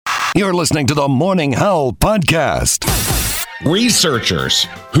You're listening to the Morning Howl Podcast. Researchers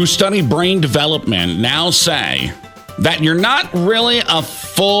who study brain development now say that you're not really a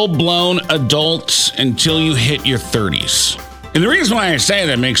full-blown adult until you hit your 30s. And the reason why I say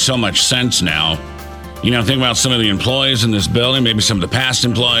that makes so much sense now, think about some of the employees in this building, maybe some of the past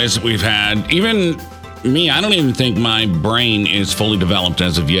employees that we've had. Even me, I don't even think my brain is fully developed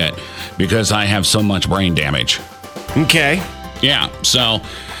as of yet because I have so much brain damage. Okay. Yeah, so,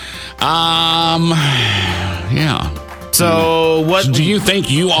 yeah. So what... So do you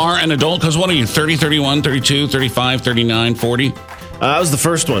think you are an adult? Because what are you, 30, 31, 32, 35, 39, 40? That was the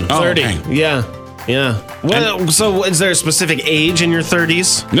first one. 30. Okay. Yeah. Well, so is there a specific age in your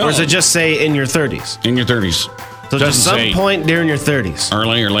 30s? No. Or does it just say in your 30s? In your 30s. So just some point during your 30s.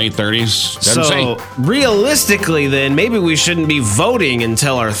 Early or late 30s. Doesn't so say. Realistically, then, maybe we shouldn't be voting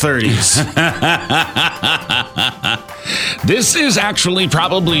until our 30s. This is actually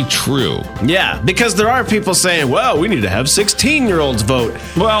probably true. Yeah, because there are people saying, well, we need to have 16-year-olds vote.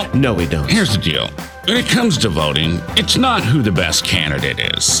 Well, no, we don't. Here's the deal. When it comes to voting, it's not who the best candidate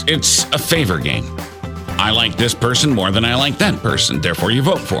is. It's a favor game. I like this person more than I like that person. Therefore, you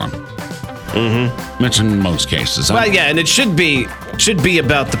vote for him. Mm-hmm. That's in most cases. Well, yeah, and it should be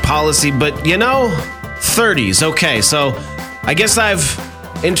about the policy, but 30s. Okay, so I guess I've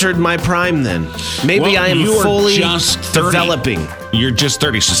entered my prime then. Maybe I am fully developing. You're just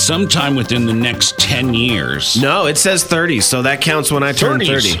 30, so sometime within the next 10 years. No, it says 30, so that counts when I turn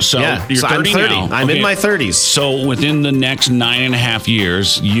 30. So yeah, you're 30 I'm 30 now. I'm in my 30s. So within the next 9.5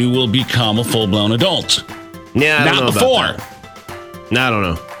 years, you will become a full-blown adult. Yeah, I don't know before. About that. No, I don't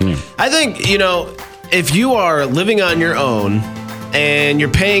know. I think, if you are living on your own and you're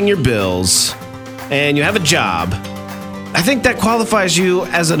paying your bills and you have a job, I think that qualifies you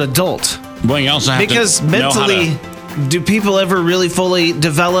as an adult. Well, you also have because mentally, do people ever really fully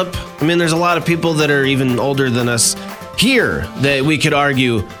develop? I mean, there's a lot of people that are even older than us here that we could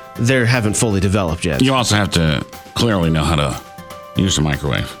argue they haven't fully developed yet. You also have to clearly know how to use a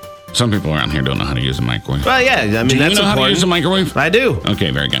microwave. Some people around here don't know how to use a microwave. Well, yeah, I mean, do that's you know important. How to use a microwave? I do.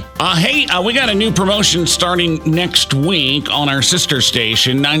 Okay, very good. Hey, we got a new promotion starting next week on our sister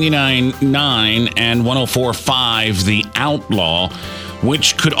station, 99.9 and 104.5, The Outlaw,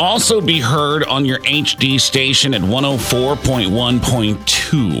 which could also be heard on your HD station at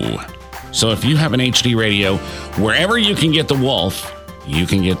 104.1.2. So if you have an HD radio, wherever you can get the Wolf, you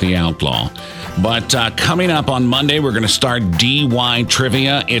can get The Outlaw. But coming up on Monday, we're going to start DY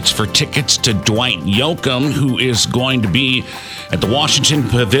Trivia. It's for tickets to Dwight Yoakam, who is going to be at the Washington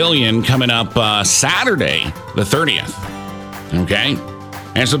Pavilion coming up Saturday, the 30th. Okay?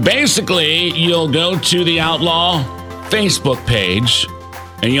 And so basically, you'll go to the Outlaw Facebook page,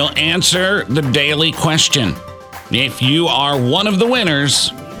 and you'll answer the daily question. If you are one of the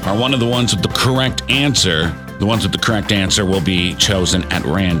winners, or one of the ones with the correct answer, the ones with the correct answer will be chosen at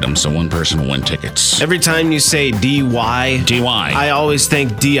random, so one person will win tickets. Every time you say DY, I always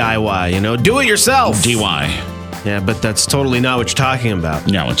think DIY, do it yourself. DY. Yeah, but that's totally not what you're talking about.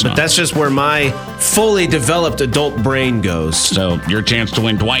 No, it's not. But that's just where my fully developed adult brain goes. So your chance to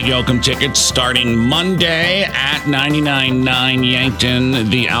win Dwight Yoakam tickets starting Monday at 99.9 Yankton,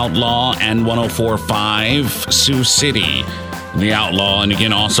 The Outlaw, and 104.5 Sioux City, The Outlaw, and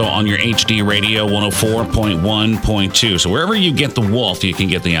again, also on your HD radio, 104.1.2. So wherever you get the Wolf, you can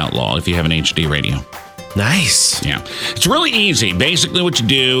get The Outlaw if you have an HD radio. Nice. Yeah. It's really easy. Basically what you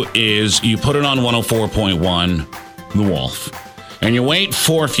do is you put it on 104.1, The Wolf, and you wait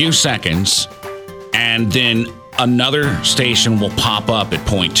for a few seconds, and then another station will pop up at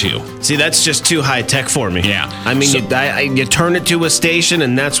point 2. See, that's just too high tech for me. Yeah. I mean, you turn it to a station,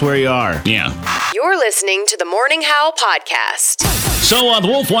 and that's where you are. Yeah. You're listening to the Morning Howl Podcast. So the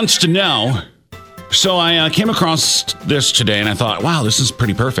Wolf wants to know. So I came across this today, and I thought, wow, this is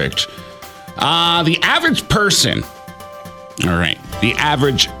pretty perfect. The average person, all right, the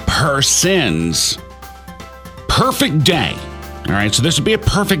average person's perfect day. All right, so this would be a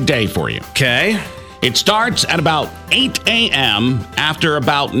perfect day for you. Okay. It starts at about 8 a.m. after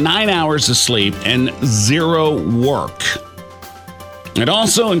about 9 hours of sleep and 0 work. It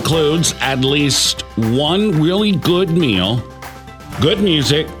also includes at least one really good meal, good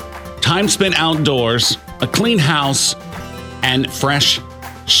music, time spent outdoors, a clean house, and fresh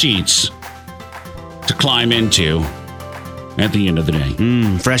sheets to climb into at the end of the day.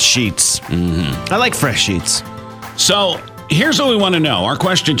 Fresh sheets. Mm-hmm. I like fresh sheets. So here's what we want to know. Our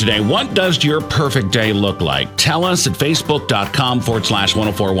question today, what does your perfect day look like? Tell us at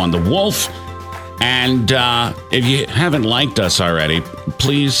facebook.com/1041 The Wolf. And if you haven't liked us already,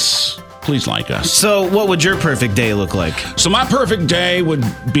 please please like us. So, what would your perfect day look like? So my perfect day would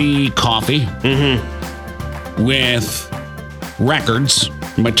be coffee with records,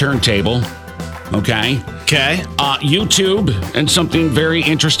 my turntable, okay? Okay. YouTube and something very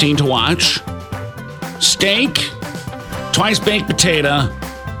interesting to watch. Steak, twice baked potato,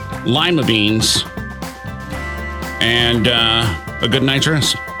 lima beans, and a good night's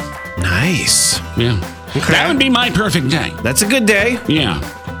rest. Nice. Yeah. Okay. That would be my perfect day. That's a good day. Yeah.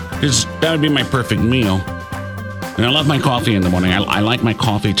 Because that would be my perfect meal. And I love my coffee in the morning. I like my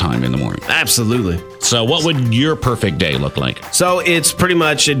coffee time in the morning. Absolutely. So what would your perfect day look like? So it's pretty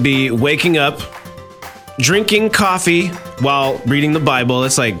much, it'd be waking up, drinking coffee while reading the Bible.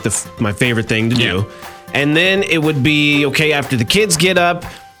 That's like my favorite thing to do. And then it would be, okay, after the kids get up,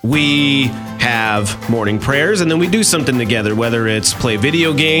 we have morning prayers, and then we do something together, whether it's play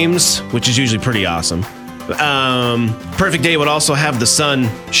video games, which is usually pretty awesome. Perfect day would also have the sun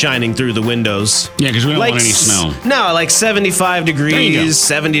shining through the windows. Yeah, because we don't want any snow. No, like 75 There you go. degrees,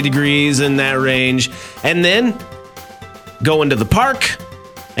 70 degrees in that range. And then going to the park,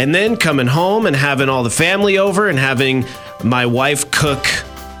 and then coming home and having all the family over and having my wife cook,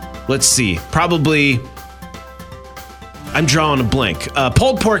 let's see, probably, I'm drawing a blank,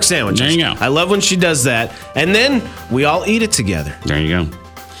 pulled pork sandwiches. There you go. I love when she does that. And then we all eat it together. There you go.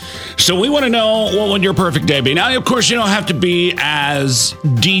 So we want to know, what would your perfect day be? Now, of course, you don't have to be as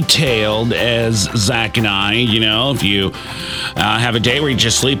detailed as Zach and I. You know, if you have a day where you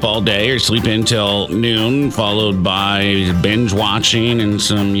just sleep all day or sleep until noon, followed by binge watching and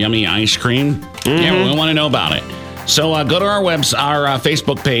some yummy ice cream. Yeah, we want to know about it. So go to our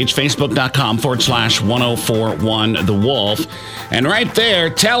Facebook page, facebook.com/1041 The Wolf. And right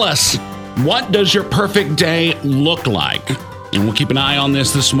there, tell us, what does your perfect day look like? And we'll keep an eye on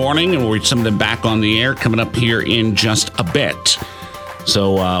this morning, and we'll read some of them back on the air coming up here in just a bit.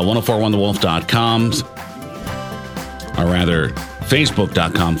 So 1041thewolf.com, or rather,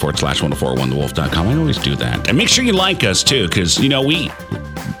 facebook.com/1041thewolf.com. I always do that. And make sure you like us, too, because, you know, we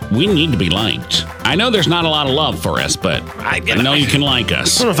need to be liked. I know there's not a lot of love for us, but I know you can like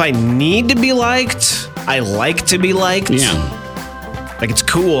us. I don't know if I need to be liked. I like to be liked. Yeah. Like, it's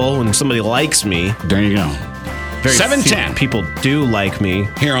cool when somebody likes me. There you go. Very 7:10. few people do like me.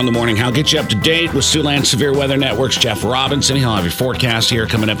 Here on the Morning How, get you up to date with Siouxland Severe Weather Network's Jeff Robinson. He'll have your forecast here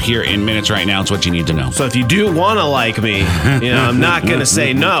coming up here in minutes. Right now, it's what you need to know. So if you do want to like me, you know, I'm not going to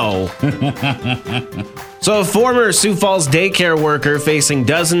say no. So a former Sioux Falls daycare worker facing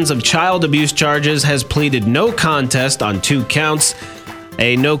dozens of child abuse charges has pleaded no contest on 2 counts.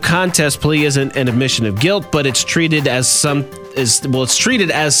 A no contest plea isn't an admission of guilt, but it's treated as it's treated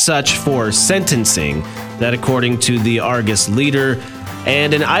as such for sentencing. That, according to the Argus Leader.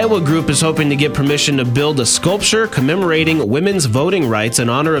 And an Iowa group is hoping to get permission to build a sculpture commemorating women's voting rights in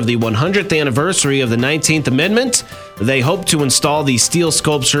honor of the 100th anniversary of the 19th Amendment. They hope to install the steel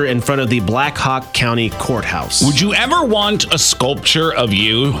sculpture in front of the Black Hawk County Courthouse. Would you ever want a sculpture of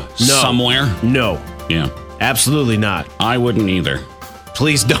you somewhere? No. Yeah. Absolutely not. I wouldn't either.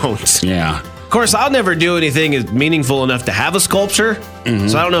 Please don't. Yeah. Of course, I'll never do anything as meaningful enough to have a sculpture,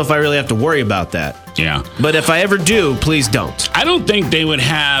 so I don't know if I really have to worry about that. Yeah. But if I ever do, please don't. I don't think they would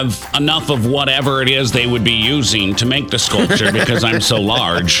have enough of whatever it is they would be using to make the sculpture because I'm so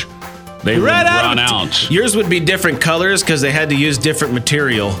large. They would run out. Yours would be different colors because they had to use different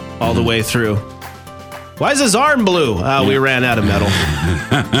material all the way through. Why is his arm blue? We ran out of metal.